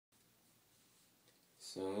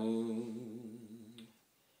Soon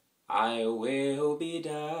I will be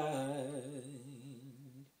done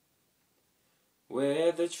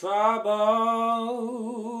with the troubles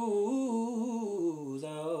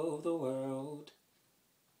of the world.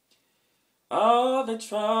 All the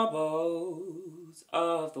troubles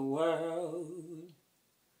of the world.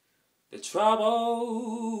 The troubles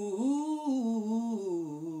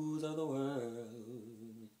of the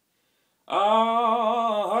world.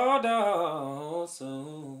 All down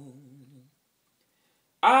soon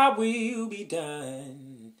I will be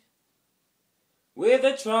done with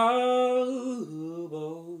the troubles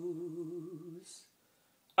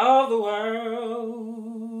of the world.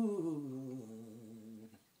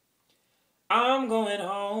 I'm going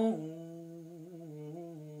home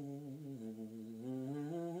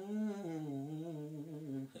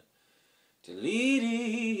to lead it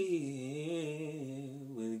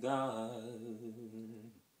with God.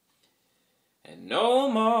 And no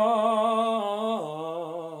more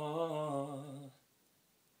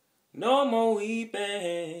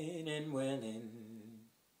weeping and wailing.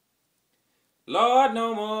 Lord,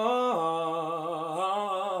 no more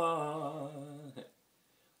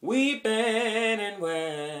weeping and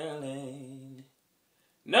wailing.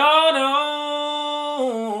 No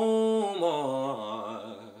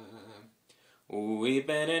more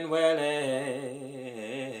weeping and wailing.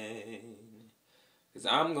 'Cause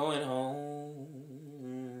I'm going home.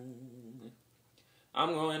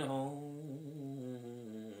 I'm going home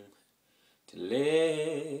to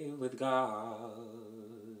live with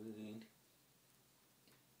God.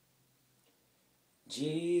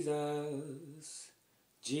 Jesus,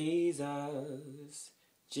 Jesus,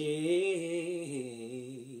 Jesus.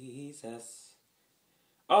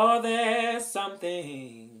 Oh, there's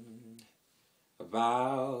something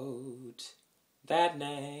about that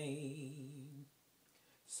name.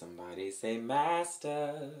 Somebody say,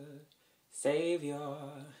 Master,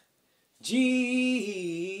 Savior, Jesus.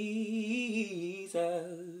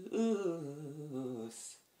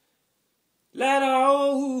 Let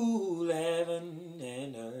all heaven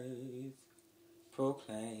and earth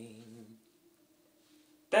proclaim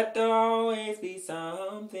that there'll always be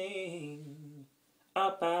something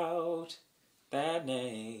about that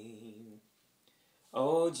name.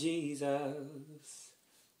 Oh, Jesus,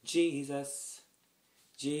 Jesus,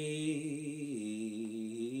 Jesus.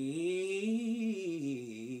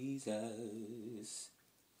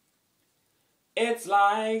 It's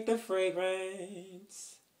like the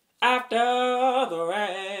fragrance after the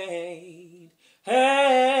rain.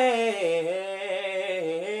 Hey,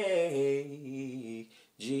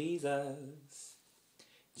 Jesus,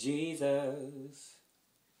 Jesus,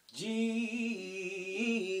 Jesus.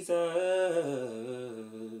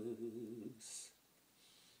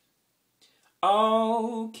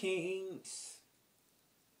 All kings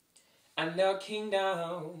and their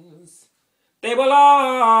kingdoms, they will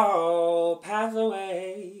all pass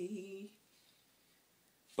away,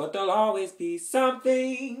 but there'll always be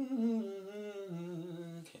something.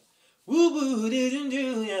 Woo-woo, didn't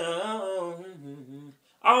do ya?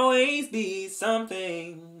 Always be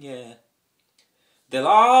something, yeah. There'll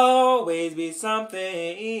always be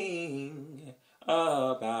something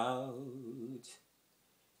about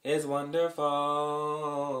His wonderful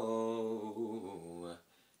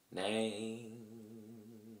name.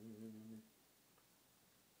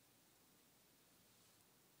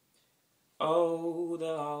 Oh,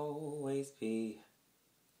 there'll always be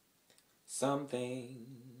something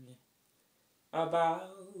about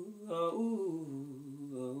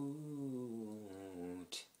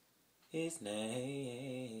His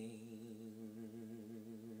name.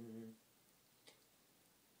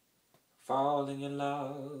 Falling in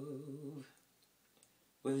love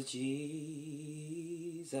with Jesus.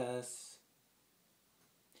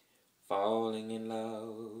 Falling in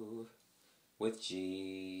love with Jesus.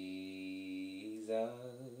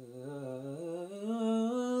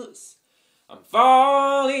 I'm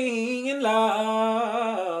falling in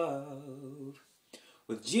love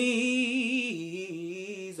with Jesus.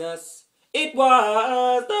 It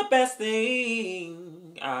was the best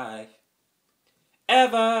thing I've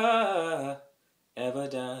ever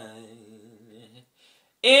done.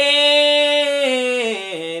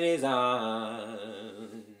 In His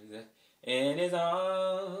arms,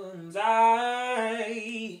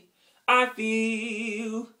 I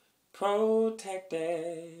feel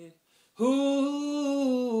protected.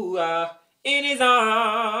 In His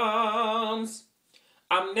arms,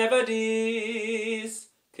 I'm never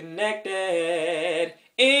disconnected.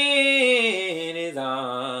 In His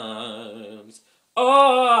arms,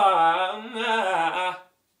 oh,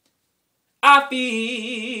 I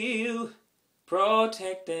feel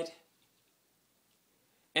protected.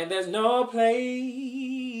 And there's no place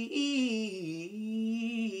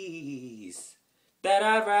that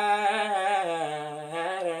I'd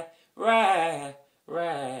rather